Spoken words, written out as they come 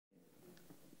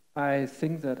I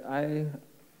think that I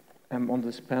am on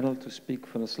this panel to speak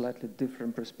from a slightly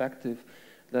different perspective,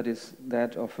 that is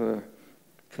that of a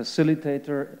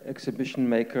facilitator, exhibition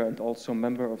maker, and also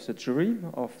member of the jury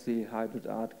of the hybrid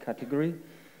art category,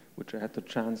 which I had the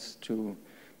chance to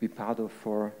be part of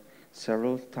for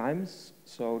several times.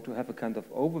 So to have a kind of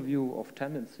overview of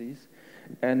tendencies.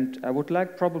 And I would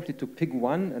like probably to pick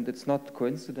one, and it's not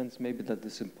coincidence maybe that the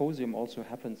symposium also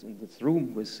happens in this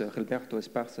room with Gilberto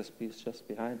Esparza's piece just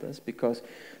behind us, because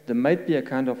there might be a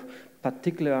kind of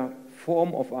particular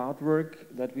form of artwork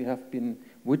that we have been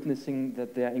witnessing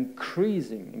that they are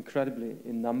increasing incredibly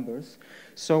in numbers.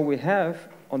 So we have,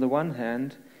 on the one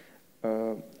hand,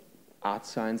 art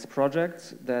science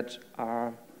projects that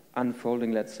are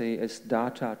unfolding, let's say, as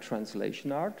data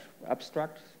translation art,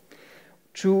 abstract,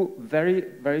 to very,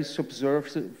 very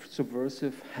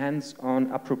subversive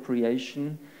hands-on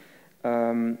appropriation.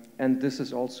 And this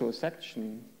is also a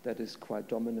section that is quite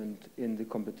dominant in the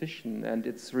competition, and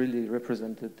it's really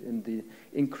represented in the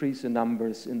increase in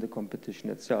numbers in the competition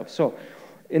itself. So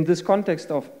in this context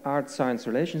of art-science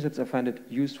relationships, I find it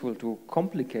useful to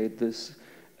complicate this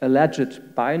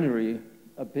alleged binary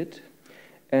a bit.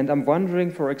 And I'm wondering,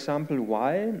 for example,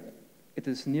 why it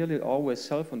is nearly always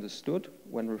self-understood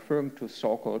when referring to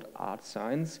so-called art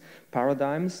science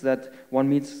paradigms that one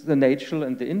meets the natural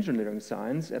and the engineering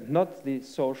science and not the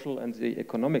social and the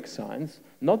economic science,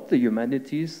 not the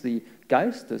humanities, the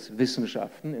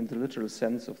Geisteswissenschaften in the literal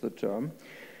sense of the term,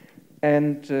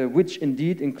 and which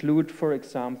indeed include, for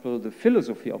example, the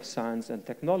philosophy of science and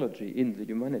technology in the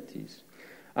humanities.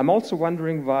 I'm also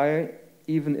wondering why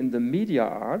even in the media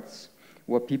arts,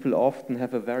 where people often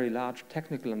have a very large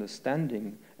technical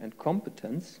understanding and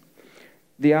competence,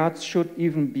 the arts should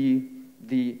even be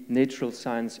the natural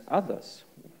science others.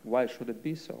 Why should it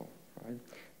be so? Right?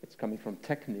 It's coming from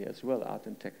techne as well, art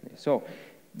and techne. So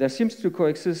there seems to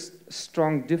coexist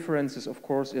strong differences, of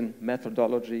course, in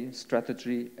methodology,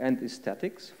 strategy, and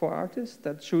aesthetics for artists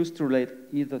that choose to relate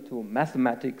either to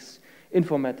mathematics,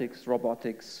 informatics,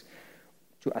 robotics,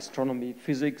 to astronomy,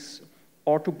 physics,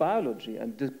 or to biology.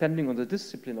 And depending on the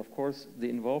discipline, of course, the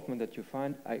involvement that you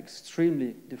find are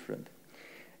extremely different.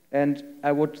 And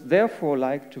I would therefore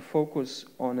like to focus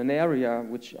on an area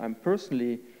which I'm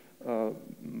personally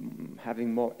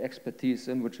having more expertise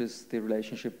in, which is the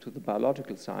relationship to the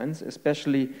biological science,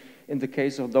 especially in the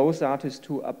case of those artists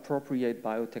who appropriate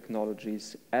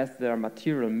biotechnologies as their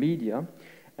material media.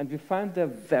 And we find there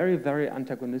very, very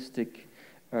antagonistic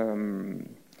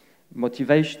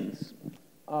motivations.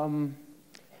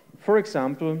 For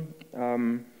example,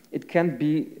 it can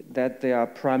be that they are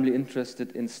primarily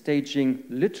interested in staging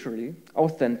literally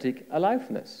authentic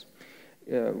aliveness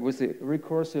with the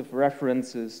recursive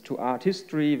references to art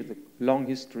history, with the long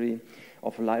history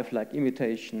of lifelike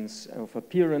imitations of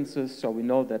appearances. So we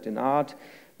know that in art,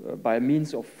 by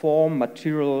means of form,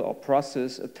 material, or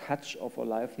process, a touch of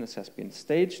aliveness has been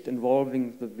staged,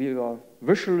 involving the viewer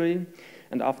visually,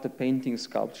 and after painting,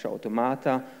 sculpture,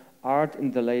 automata, art in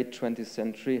the late 20th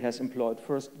century has employed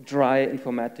first dry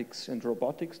informatics and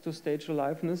robotics to stage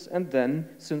aliveness, and then,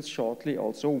 since shortly,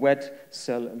 also wet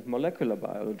cell and molecular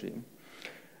biology.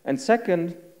 And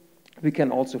second, we can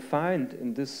also find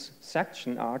in this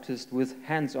section artists with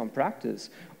hands-on practice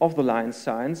of the line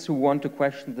science who want to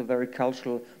question the very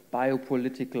cultural,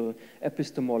 biopolitical,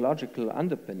 epistemological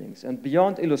underpinnings. And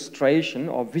beyond illustration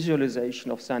or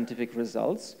visualization of scientific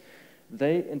results,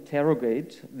 they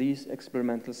interrogate these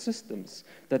experimental systems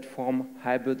that form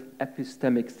hybrid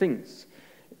epistemic things.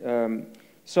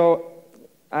 So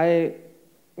I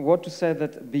want to say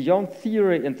that beyond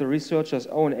theory and the researcher's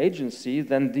own agency,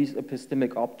 then these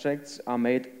epistemic objects are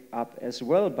made up as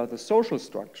well by the social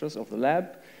structures of the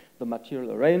lab, the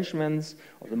material arrangements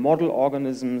of the model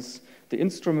organisms, the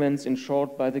instruments, in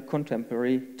short, by the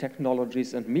contemporary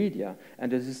technologies and media.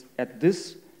 And it is at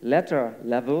this latter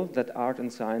level that art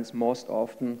and science most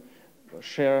often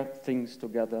share things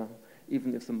together,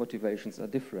 even if the motivations are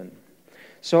different.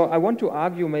 So I want to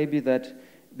argue maybe that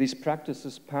these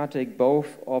practices partake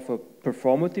both of a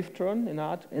performative turn in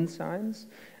art and science,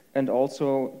 and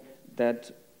also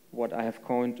that what I have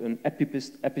coined an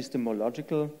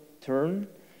epistemological turn,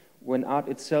 when art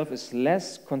itself is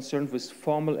less concerned with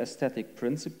formal aesthetic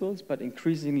principles, but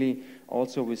increasingly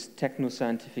also with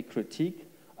techno-scientific critique,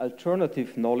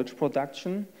 alternative knowledge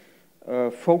production,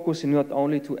 focusing not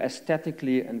only to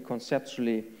aesthetically and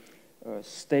conceptually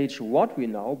stage what we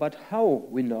know, but how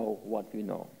we know what we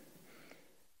know.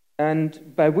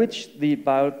 And by which the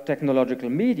biotechnological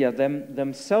media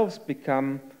themselves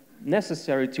become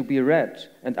necessary to be read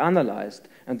and analyzed,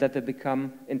 and that they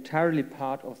become entirely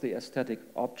part of the aesthetic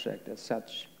object as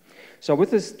such. So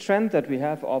with this trend that we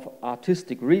have of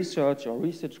artistic research or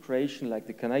research creation, like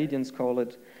the Canadians call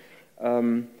it,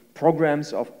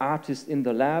 programs of artists in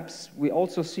the labs, we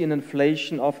also see an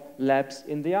inflation of labs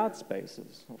in the art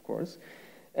spaces, of course,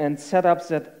 and setups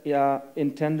that are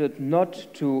intended not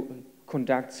to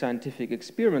conduct scientific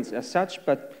experiments as such,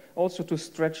 but also to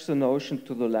stretch the notion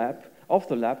to the lab,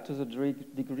 to the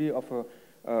degree of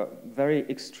a very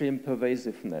extreme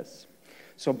pervasiveness.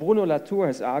 So Bruno Latour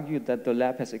has argued that the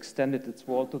lab has extended its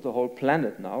wall to the whole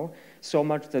planet now, so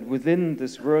much that within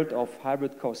this world of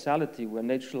hybrid causality, where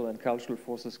natural and cultural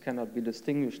forces cannot be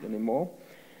distinguished anymore,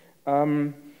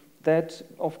 that,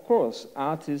 of course,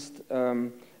 artists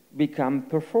become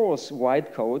perforce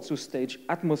white coats who stage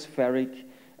atmospheric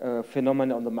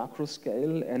phenomena on the macro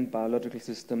scale and biological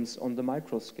systems on the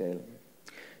micro scale.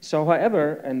 So,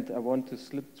 however, and I want to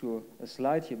slip to a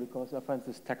slide here because I find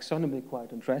this taxonomy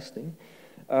quite interesting,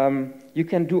 you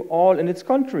can do all in its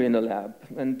contrary in a lab.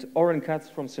 And Oren Katz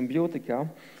from Symbiotica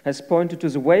has pointed to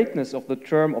the vagueness of the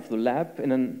term of the lab.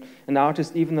 In an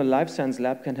artist, even a life science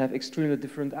lab, can have extremely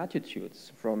different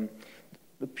attitudes, from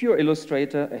the pure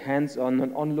illustrator, a hands-on,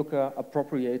 an onlooker,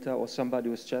 appropriator, or somebody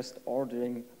who's just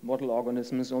ordering model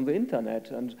organisms on the internet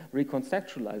and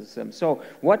reconceptualizes them. So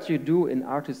what you do in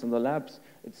artists in the labs,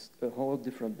 it's a whole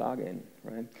different bargain,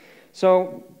 right?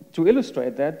 So to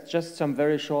illustrate that, just some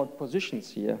very short positions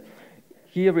here.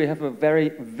 Here we have a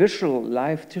very visual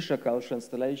live tissue culture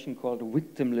installation called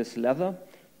Victimless Leather,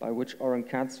 by which Oren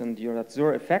Katz and Yorat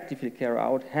Zur effectively carry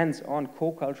out hands-on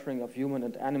co-culturing of human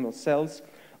and animal cells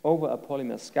over a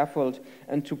polymer scaffold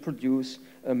and to produce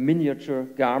a miniature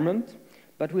garment.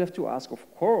 But we have to ask,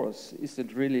 of course, is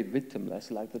it really victimless,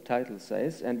 like the title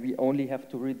says? And we only have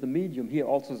to read the medium. Here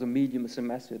also the medium is a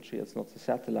message. Here it's not the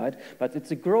satellite, but it's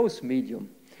a growth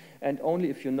medium. And only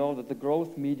if you know that the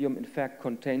growth medium, in fact,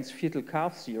 contains fetal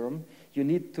calf serum, you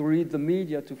need to read the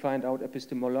media to find out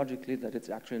epistemologically that it's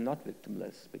actually not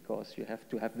victimless, because you have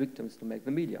to have victims to make the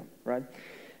media, right?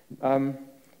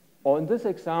 Or in this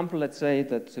example, let's say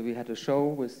that we had a show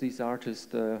with these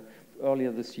artists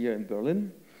earlier this year in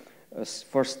Berlin.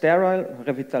 For Sterile,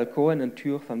 Revital Cohen and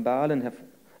Thür van Baalen have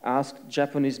asked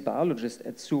Japanese biologists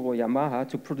at Tsuro Yamaha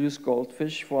to produce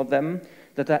goldfish for them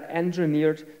that are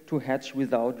engineered to hatch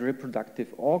without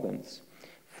reproductive organs,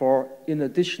 for in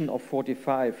addition of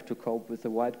 45 to cope with the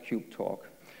white cube talk.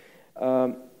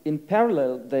 In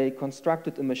parallel, they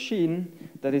constructed a machine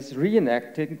that is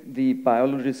reenacting the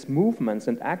biologist's movements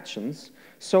and actions,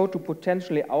 so to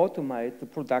potentially automate the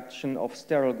production of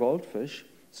sterile goldfish,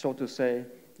 so to say,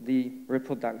 the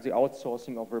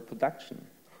outsourcing of reproduction.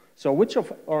 So which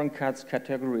of Oren Katz's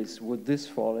categories would this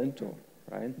fall into,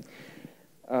 right?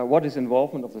 What is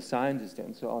involvement of the scientist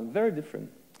and so on? Very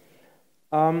different.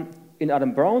 In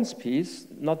Adam Brown's piece,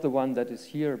 not the one that is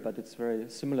here, but it's very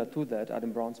similar to that,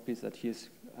 Adam Brown's piece that he is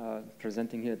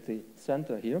presenting here at the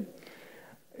center here.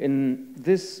 In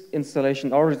this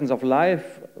installation, Origins of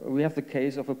Life, we have the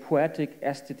case of a poetic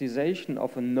aesthetization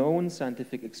of a known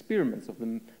scientific experiments, of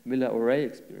the Miller-Urey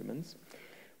experiments,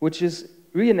 which is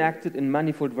reenacted in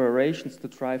manifold variations to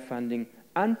try finding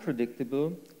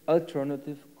unpredictable,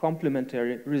 alternative,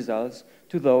 complementary results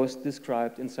to those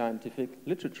described in scientific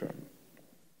literature.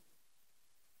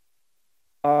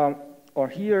 Or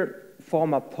here,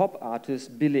 former pop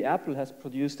artist Billy Apple has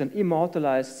produced an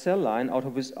immortalized cell line out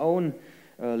of his own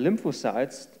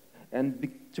lymphocytes and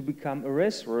to become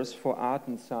erasers for art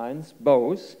and science,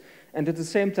 both, and at the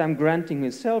same time granting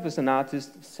himself as an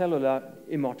artist cellular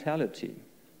immortality.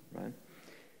 Right?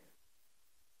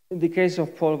 In the case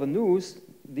of Paul Vanus,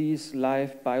 these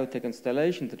live biotech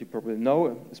installations that you probably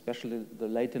know, especially the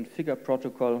latent figure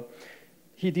protocol,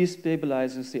 he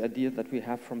destabilizes the idea that we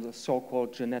have from the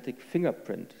so-called genetic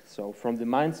fingerprint. So from the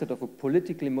mindset of a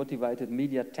politically motivated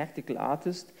media tactical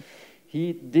artist,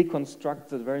 he deconstructs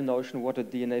the very notion of what a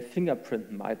DNA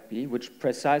fingerprint might be, which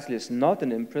precisely is not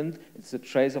an imprint. It's a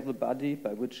trace of the body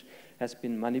by which has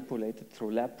been manipulated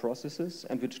through lab processes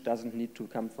and which doesn't need to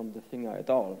come from the finger at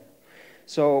all.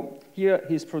 So here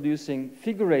he's producing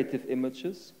figurative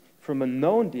images from a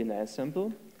known DNA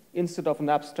sample instead of an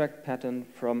abstract pattern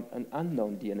from an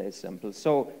unknown DNA sample.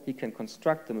 So he can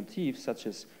construct the motifs such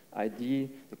as ID,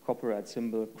 the copyright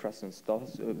symbol, crossbones,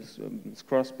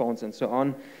 and so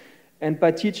on. And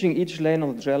by teaching each lane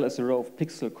of the gel as a row of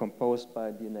pixels composed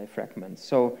by DNA fragments.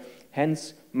 So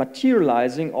hence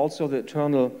materializing also the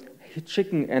eternal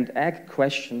chicken and egg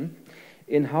question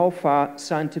in how far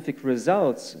scientific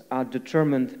results are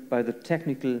determined by the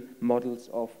technical models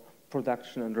of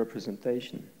production and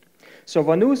representation. So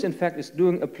Vanus, in fact, is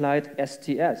doing applied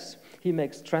STS. He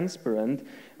makes transparent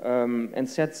and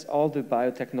sets all the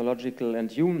biotechnological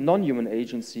and non-human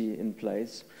agency in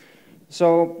place.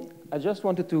 So I just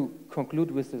wanted to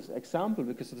conclude with this example,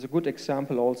 because it's a good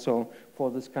example also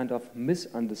for this kind of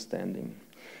misunderstanding.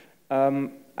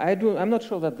 I'm not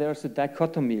sure that there's a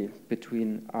dichotomy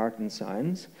between art and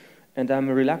science, and I'm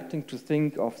reluctant to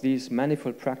think of these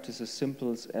manifold practices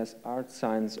simply as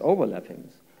art-science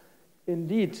overlappings.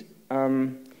 Indeed,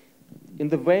 in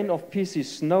the vein of P.C.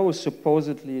 Snow's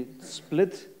supposedly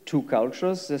split two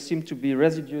cultures, there seem to be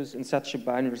residues in such a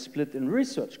binary split in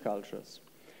research cultures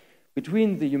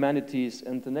between the humanities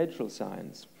and the natural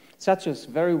science, such as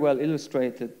very well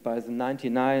illustrated by the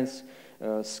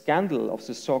 1999 scandal of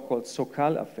the so-called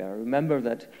Sokal affair. Remember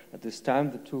that at this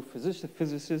time, the two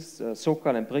physicists,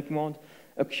 Sokal and Bricmont,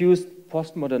 accused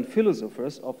postmodern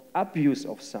philosophers of abuse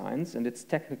of science and its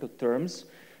technical terms,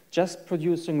 just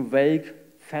producing vague,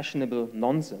 fashionable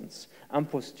nonsense,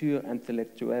 imposture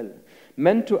intellectuelle,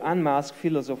 meant to unmask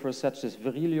philosophers such as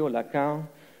Virilio, Lacan,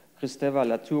 Kristeva,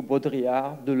 Latour,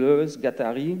 Baudrillard, Deleuze,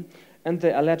 Guattari, and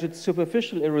their alleged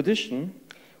superficial erudition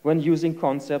when using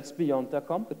concepts beyond their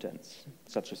competence,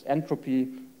 such as entropy,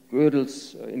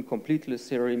 Gödel's incompleteness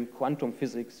theorem, quantum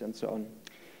physics, and so on.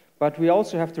 But we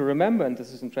also have to remember, and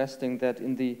this is interesting, that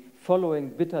in the following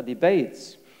bitter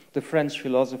debates, the French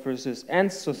philosophers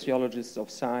and sociologists of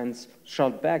science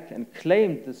shot back and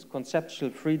claimed this conceptual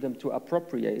freedom to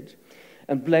appropriate,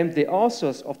 and blamed the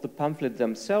authors of the pamphlet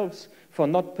themselves for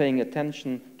not paying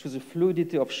attention to the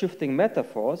fluidity of shifting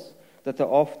metaphors that are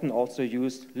often also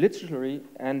used literally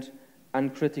and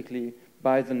uncritically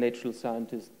by the natural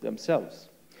scientists themselves.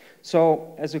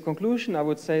 So, as a conclusion, I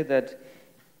would say that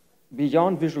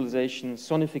beyond visualization,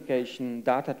 sonification,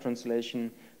 data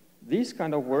translation, these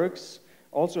kind of works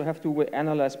also have to be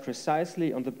analyzed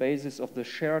precisely on the basis of the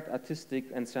shared artistic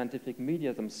and scientific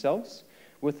media themselves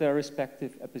with their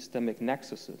respective epistemic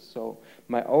nexuses. So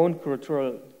my own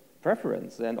curatorial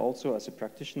preference, then also as a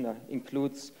practitioner,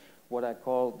 includes what I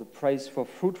call the praise for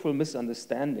fruitful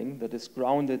misunderstanding that is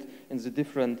grounded in the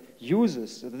different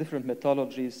uses, the different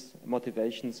methodologies,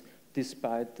 motivations,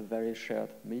 despite the very shared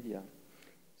media.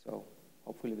 So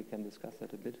hopefully we can discuss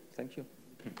that a bit. Thank you.